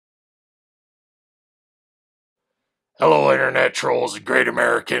Hello, Internet trolls and great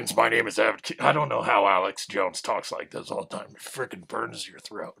Americans. My name is Avid. I don't know how Alex Jones talks like this all the time. It freaking burns your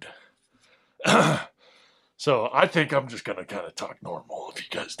throat. So I think I'm just going to kind of talk normal, if you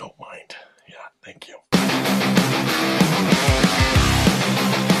guys don't mind. Yeah, thank you.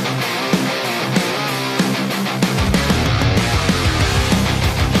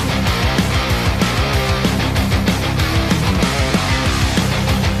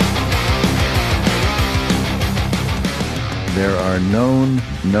 There are known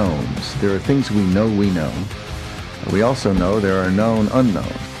knowns. There are things we know. We also know there are known unknowns.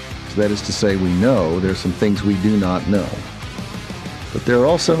 So that is to say, we know there are some things we do not know. But there are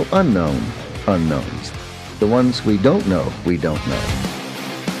also unknown unknowns. The ones we don't know.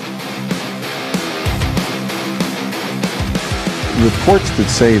 Reports that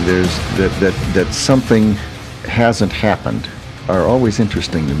say that something hasn't happened are always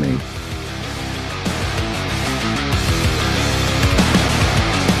interesting to me.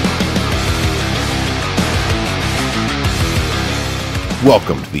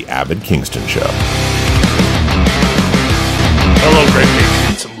 Welcome to the Avid Kingston Show. Hello, great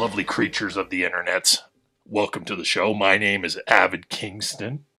patriots and lovely creatures of the internet. Welcome to the show. My name is Avid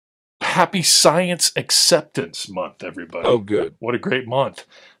Kingston. Happy Science Acceptance Month, everybody. Oh, good. What a great month.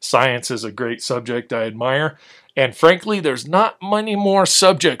 Science is a great subject I admire. And frankly, there's not many more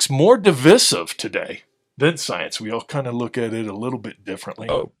subjects more divisive today than science. We all kind of look at it a little bit differently.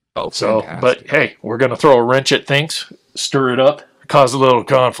 But hey, we're going to throw a wrench at things, stir it up, cause a little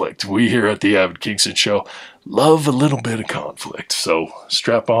conflict. We here at the Avid Kingston Show love a little bit of conflict. So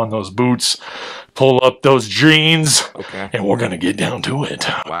strap on those boots, pull up those jeans, and we're going to get down to it.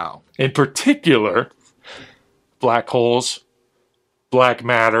 Wow. In particular, black holes, black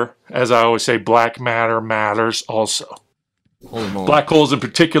matter. As I always say, black matter matters also. Black holes in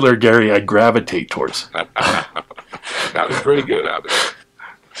particular, Gary, I gravitate towards. That was pretty good, Avid.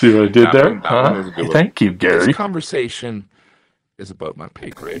 See what I did there? That was a good one. Thank you, Gary. This conversation is above my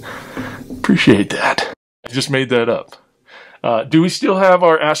pay grade. Appreciate that. I just made that up. Do we still have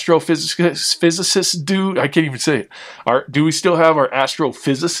our astrophysicist dude? I can't even say it. Do we still have our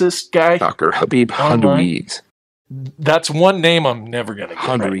astrophysicist guy? Dr. Habib-Handaries. That's one name I'm never going to get.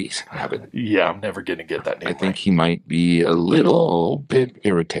 Handaries. Right. Yeah, I'm never going to get that name. I think he might be a little bit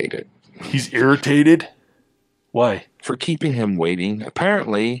irritated. He's irritated? Why? For keeping him waiting.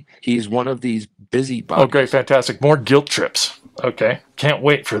 Apparently, he's one of these busybodies. Okay, fantastic. More guilt trips. Okay. Can't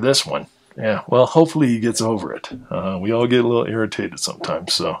wait for this one. Yeah, well, hopefully he gets over it. We all get a little irritated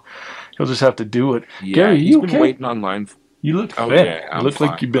sometimes, so he'll just have to do it. Yeah, Gary, he's you been okay? waiting online. You look fit. Yeah, I'm look fine.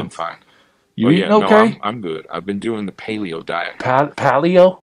 like you've been I'm fine. You eating okay? No, I'm good. I've been doing the paleo diet.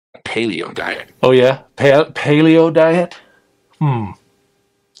 Paleo? Paleo diet. Oh, yeah? Paleo diet?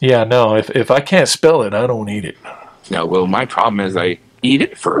 Yeah, no, if I can't spell it, I don't eat it. Yeah, well, my problem is I eat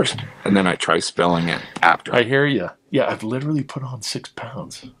it first, and then I try spelling it after. I hear you. Yeah, I've literally put on 6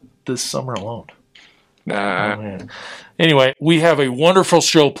 pounds this summer alone. Oh, man. Anyway, we have a wonderful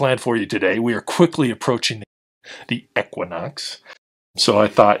show planned for you today. We are quickly approaching the equinox. So I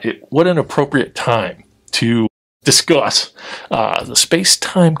thought, what an appropriate time to discuss the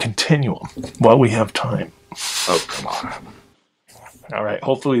space-time continuum while we have time. Oh, come on. All right,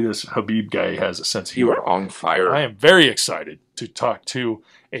 hopefully this Habib guy has a sense of humor. You are on fire. I am very excited to talk to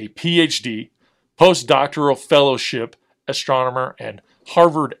a PhD, postdoctoral fellowship astronomer, and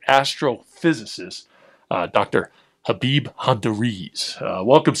Harvard astrophysicist, Dr. Habib-Handaries.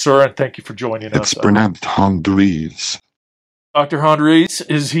 Welcome, sir, and thank you for joining us. It's pronounced Handaries. Dr. Handaries,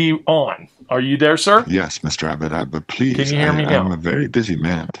 is he on? Are you there, sir? Yes, Mr. Abbott, but please, Can you hear me now? I'm a very busy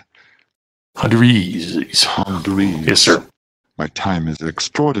man. Handaries. Handaries. Yes, sir. My time is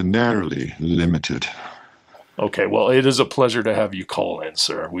extraordinarily limited. Okay, well, it is a pleasure to have you call in,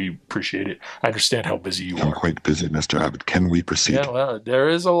 sir. We appreciate it. I understand how busy you I'm are. quite busy, Mr. Abbott. Can we proceed? Yeah, well, there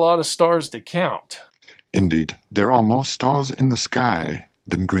is a lot of stars to count. Indeed. There are more stars in the sky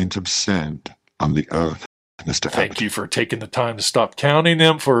than grains of sand on the earth, Mr. Abbott. Thank you for taking the time to stop counting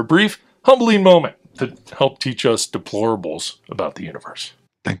them for a brief, humbling moment to help teach us deplorables about the universe.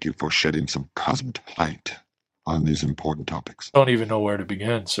 Thank you for shedding some cosmic light on these important topics. I don't even know where to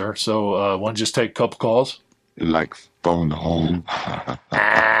begin, sir. So, want to just take a couple calls? Like phone home.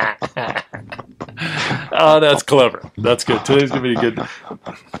 Oh, that's clever. That's good. Today's going to be a good day.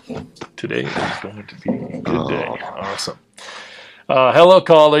 Today is going to be a good day. Awesome. Hello,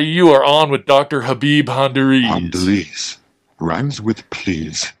 caller. You are on with Dr. Habib-Handaries. Handaries. Rhymes with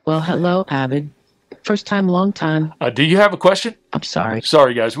please. Well, hello, Avid. First time, long time. Do you have a question? I'm sorry.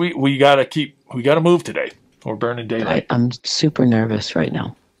 Sorry, guys. We gotta move today. We're burning daylight. I'm super nervous right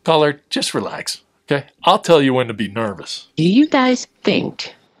now. Caller, just relax. Okay, I'll tell you when to be nervous. Do you guys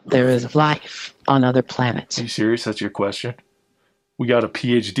think there is life on other planets? Are you serious? That's your question? We got a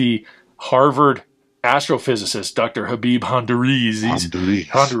PhD, Harvard astrophysicist, Dr. Habib Honduries.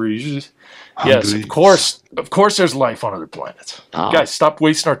 Yes, of course. Of course there's life on other planets. Oh. Guys, stop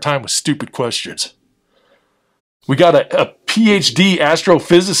wasting our time with stupid questions. We got a PhD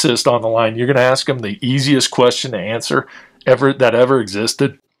astrophysicist on the line. You're going to ask him the easiest question to answer that ever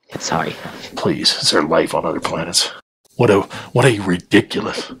existed? Sorry. Please, is there life on other planets? What a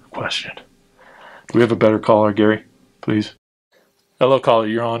ridiculous question. Do we have a better caller, Gary? Please. Hello, caller.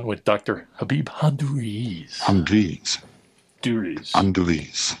 You're on with Dr. Habib Honduries.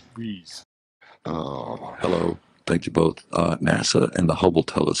 Hello. Thank you both. NASA and the Hubble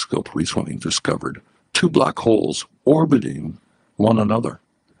telescope recently discovered 2 black holes orbiting one another.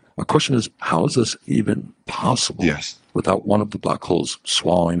 My question is, how is this even possible without one of the black holes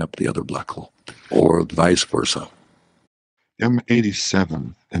swallowing up the other black hole, or vice versa?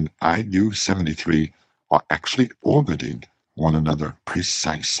 M87 and IU-73 are actually orbiting one another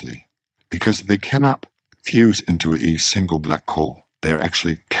precisely because they cannot fuse into a single black hole. They are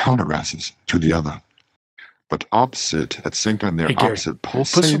actually countermasses to the other, but opposite at the same time. They're opposite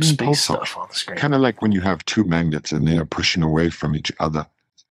pulsating pulsars, kind of like when you have 2 magnets and they are pushing away from each other.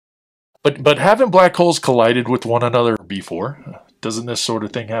 But haven't black holes collided with one another before? Doesn't this sort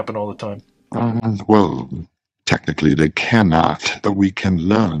of thing happen all the time? Well, technically they cannot, but we can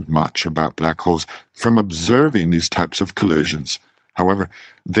learn much about black holes from observing these types of collisions. However,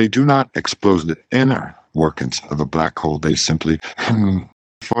 they do not expose the inner workings of a black hole. They simply,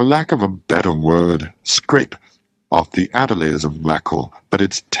 for lack of a better word, scrape off the outer layers of a black hole. But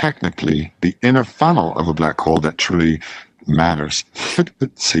it's technically the inner funnel of a black hole that truly matters.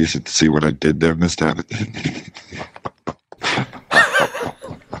 See what I did there, Mr. Abbott?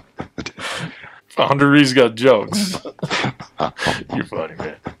 Honduries got jokes. You're funny,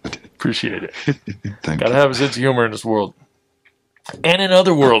 man. Appreciate it. Gotta have a sense of humor in this world. And in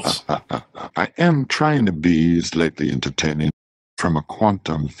other worlds. I am trying to be slightly entertaining from a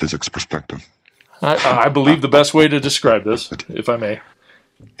quantum physics perspective. I believe the best way to describe this, if I may.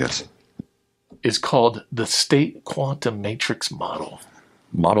 Yes. Is called the state quantum matrix model.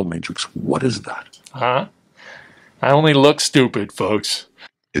 Model matrix, what is that? Huh? I only look stupid, folks.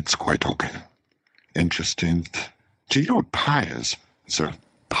 It's quite okay. Interesting. Do you know what pi is, sir?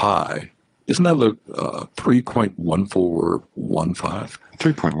 Pi? Isn't that like 3.1415?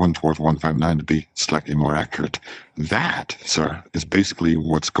 3.14159 to be slightly more accurate. That, sir, is basically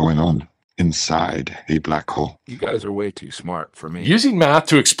what's going on inside a black hole. You guys are way too smart for me. Using math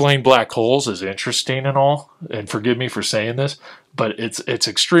to explain black holes is interesting and all, and forgive me for saying this, but it's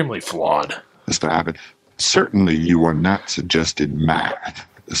extremely flawed. Mr. Abbott, certainly you are not suggesting math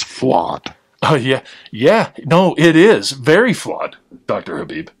is flawed. Oh, yeah. No, it is very flawed, Dr.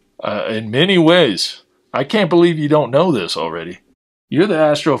 Habib, in many ways. I can't believe you don't know this already. You're the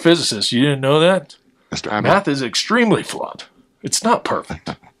astrophysicist. You didn't know that? Mr. Abbott, math is extremely flawed. It's not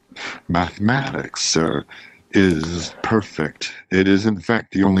perfect. Mathematics, sir, is perfect. It is, in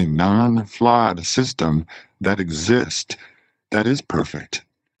fact, the only non-flawed system that exists that is perfect.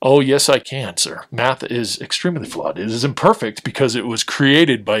 Oh, yes, I can, sir. Math is extremely flawed. It is imperfect because it was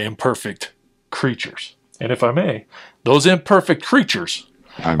created by imperfect creatures. And if I may, those imperfect creatures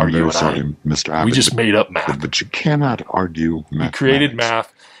I'm are you very and sorry, I. Mr. Abbott. We just made up math. But you cannot argue mathematics. We created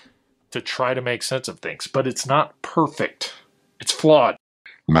math to try to make sense of things, but it's not perfect. It's flawed.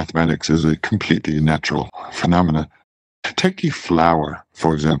 Mathematics is a completely natural phenomenon. Take a flower,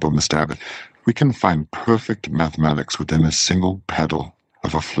 for example, Mr. Abbott. We can find perfect mathematics within a single petal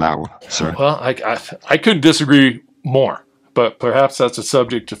of a flower, sir. Well, I couldn't disagree more, but perhaps that's a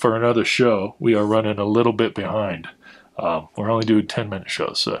subject for another show. We are running a little bit behind. We're only doing 10-minute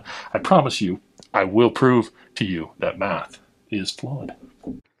shows, so I promise you, I will prove to you that math is flawed.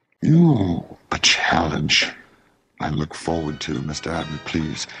 Ooh, a challenge. I look forward to, Mr. Abbott,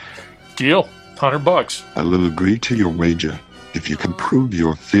 please. Deal. $100. I will agree to your wager if you can prove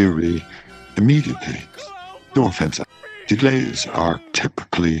your theory immediately. No offense. Delays are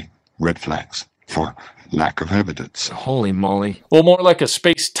typically red flags for lack of evidence. Holy moly. Well, more like a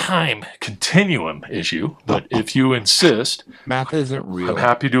space-time continuum issue, but if you insist, Math isn't real. I'm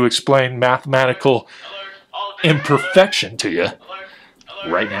happy to explain mathematical imperfection to you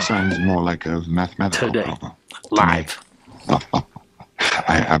right now. Sounds more like a mathematical Today. problem. Live. I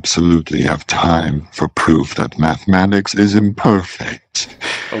absolutely have time for proof that mathematics is imperfect.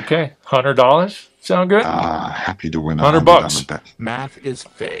 Okay, $100? Sound good? Happy to win $100. Bet. Math is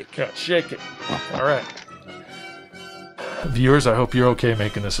fake. Yeah, shake it. All right. Viewers, I hope you're okay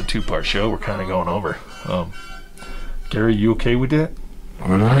making this a two-part show. We're kind of going over. Gary, you okay with that?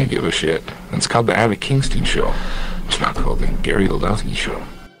 Well, I give a shit. It's called the Out of Kingston Show. It's not called the Gary Oldowski Show.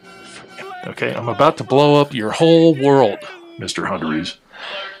 Okay, I'm about to blow up your whole world, Mr. Hunteries.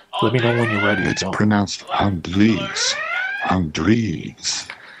 Let me know when you're ready. It's pronounced Hundries. Hundries.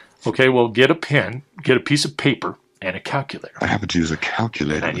 Okay, well, get a pen, get a piece of paper, and a calculator. I haven't used a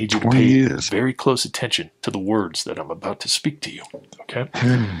calculator I need in you to 20 pay years. very close attention to the words that I'm about to speak to you. Okay?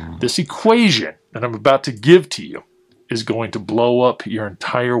 This equation that I'm about to give to you is going to blow up your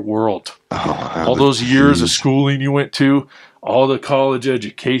entire world. All those years of schooling you went to, all the college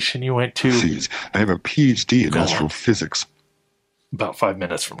education you went to. Please, I have a PhD in Go on. astrophysics. About 5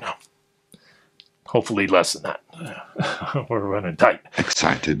 minutes from now. Hopefully less than that. We're running tight.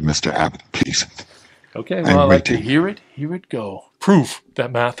 Excited, Mr. Abbott, please. Okay, I'm well, I like to waiting. hear it. Here it go. Proof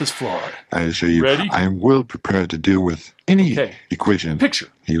that math is flawed. I assure you, Ready? I am well prepared to deal with any Okay. equation Picture,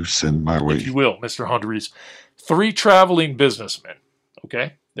 you send my if way. you will, Mr. Hunteries. 3 traveling businessmen,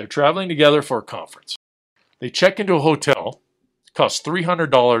 okay? They're traveling together for a conference. They check into a hotel. Costs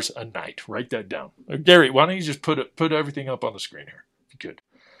 $300 a night. Write that down. Gary, why don't you just put everything up on the screen here, if you could.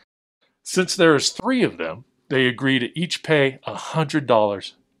 Since there's 3 of them, they agree to each pay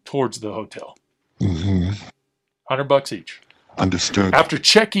 $100 towards the hotel. Mm-hmm. $100 each. Understood. After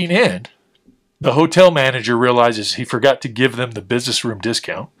checking in, the hotel manager realizes he forgot to give them the business room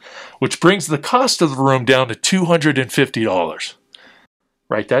discount, which brings the cost of the room down to $250.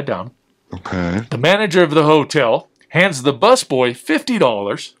 Write that down. Okay. The manager of the hotel hands the busboy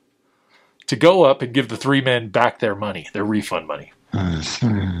 $50 to go up and give the 3 men back their money, their refund money.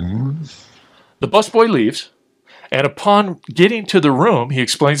 Mm-hmm. The busboy leaves, and upon getting to the room, he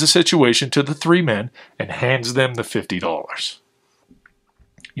explains the situation to the 3 men and hands them the $50.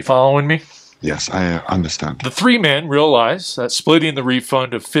 You following me? Yes, I understand. The 3 men realize that splitting the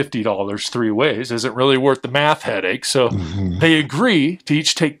refund of $50 3 ways isn't really worth the math headache, so they agree to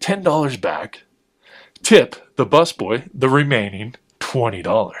each take $10 back, tip the busboy the remaining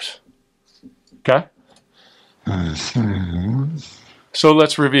 $20. Okay? So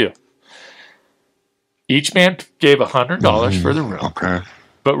let's review. Each man gave $100 for the room, Okay.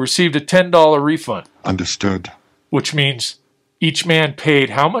 but received a $10 refund, Understood. which means each man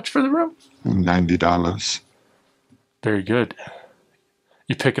paid how much for the room? $90. Very good.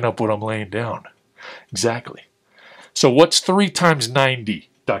 You're picking up what I'm laying down. Exactly. So what's 3 times 90,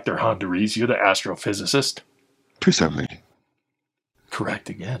 Dr. Honduries? You're the astrophysicist. 270. Correct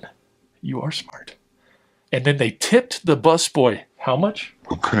again. You are smart. And then they tipped the busboy how much?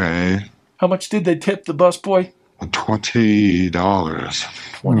 Okay. How much did they tip the busboy? $20.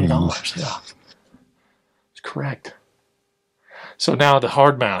 $20. Yeah. It's correct. So now the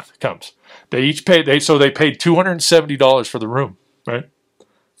hard math comes. They each paid, they paid $270 for the room, right?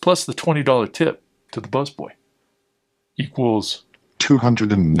 Plus the $20 tip to the busboy equals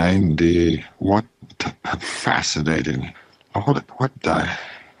 290. What fascinating. What the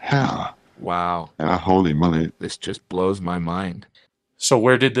hell? Wow. Holy moly. This just blows my mind. So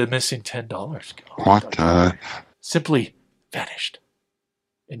where did the missing $10 go? What? Simply vanished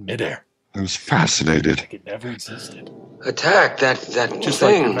in midair. I was fascinated. Like it never existed. Attack that Just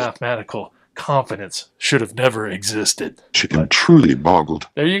like your thing. mathematical confidence should have never existed. I'm truly boggled.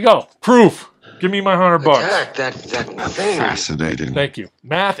 There you go. Proof. Give me my $100. Attack that thing. Fascinating. Thank you.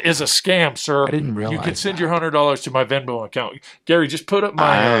 Math is a scam, sir. I didn't realize You can send that. your $100 to my Venmo account. Gary, just put up my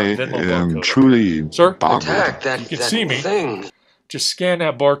I Venmo am barcode. truly Sir? boggled. Attack that You can see me. thing. Just scan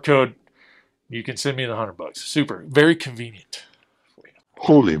that barcode. You can send me the $100. Super. Very convenient.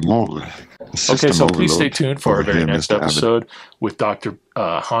 Holy moly. Okay, so please stay tuned for our over very here, next Mr. Abbott. episode with Dr.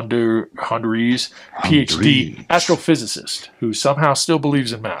 Honduries, PhD Honduries. astrophysicist, who somehow still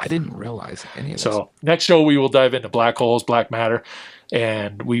believes in math. I didn't realize any of this. So next show we will dive into black holes, black matter,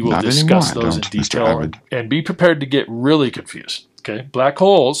 and we will Not discuss anymore, those in don't, Mr. detail. Abbott. And be prepared to get really confused. Okay, black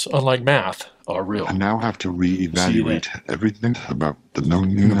holes, unlike math, are real. I now have to See you reevaluate everything about the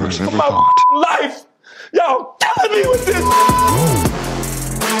known universe ever thought. Life, yo, killing me with this.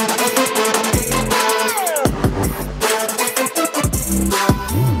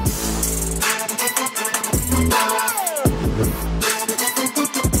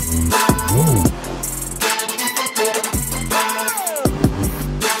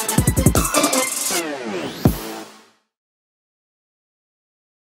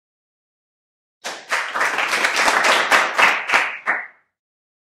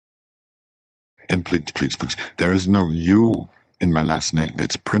 And please, there is no U in my last name.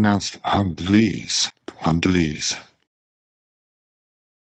 It's pronounced Hundlees. Hundlees.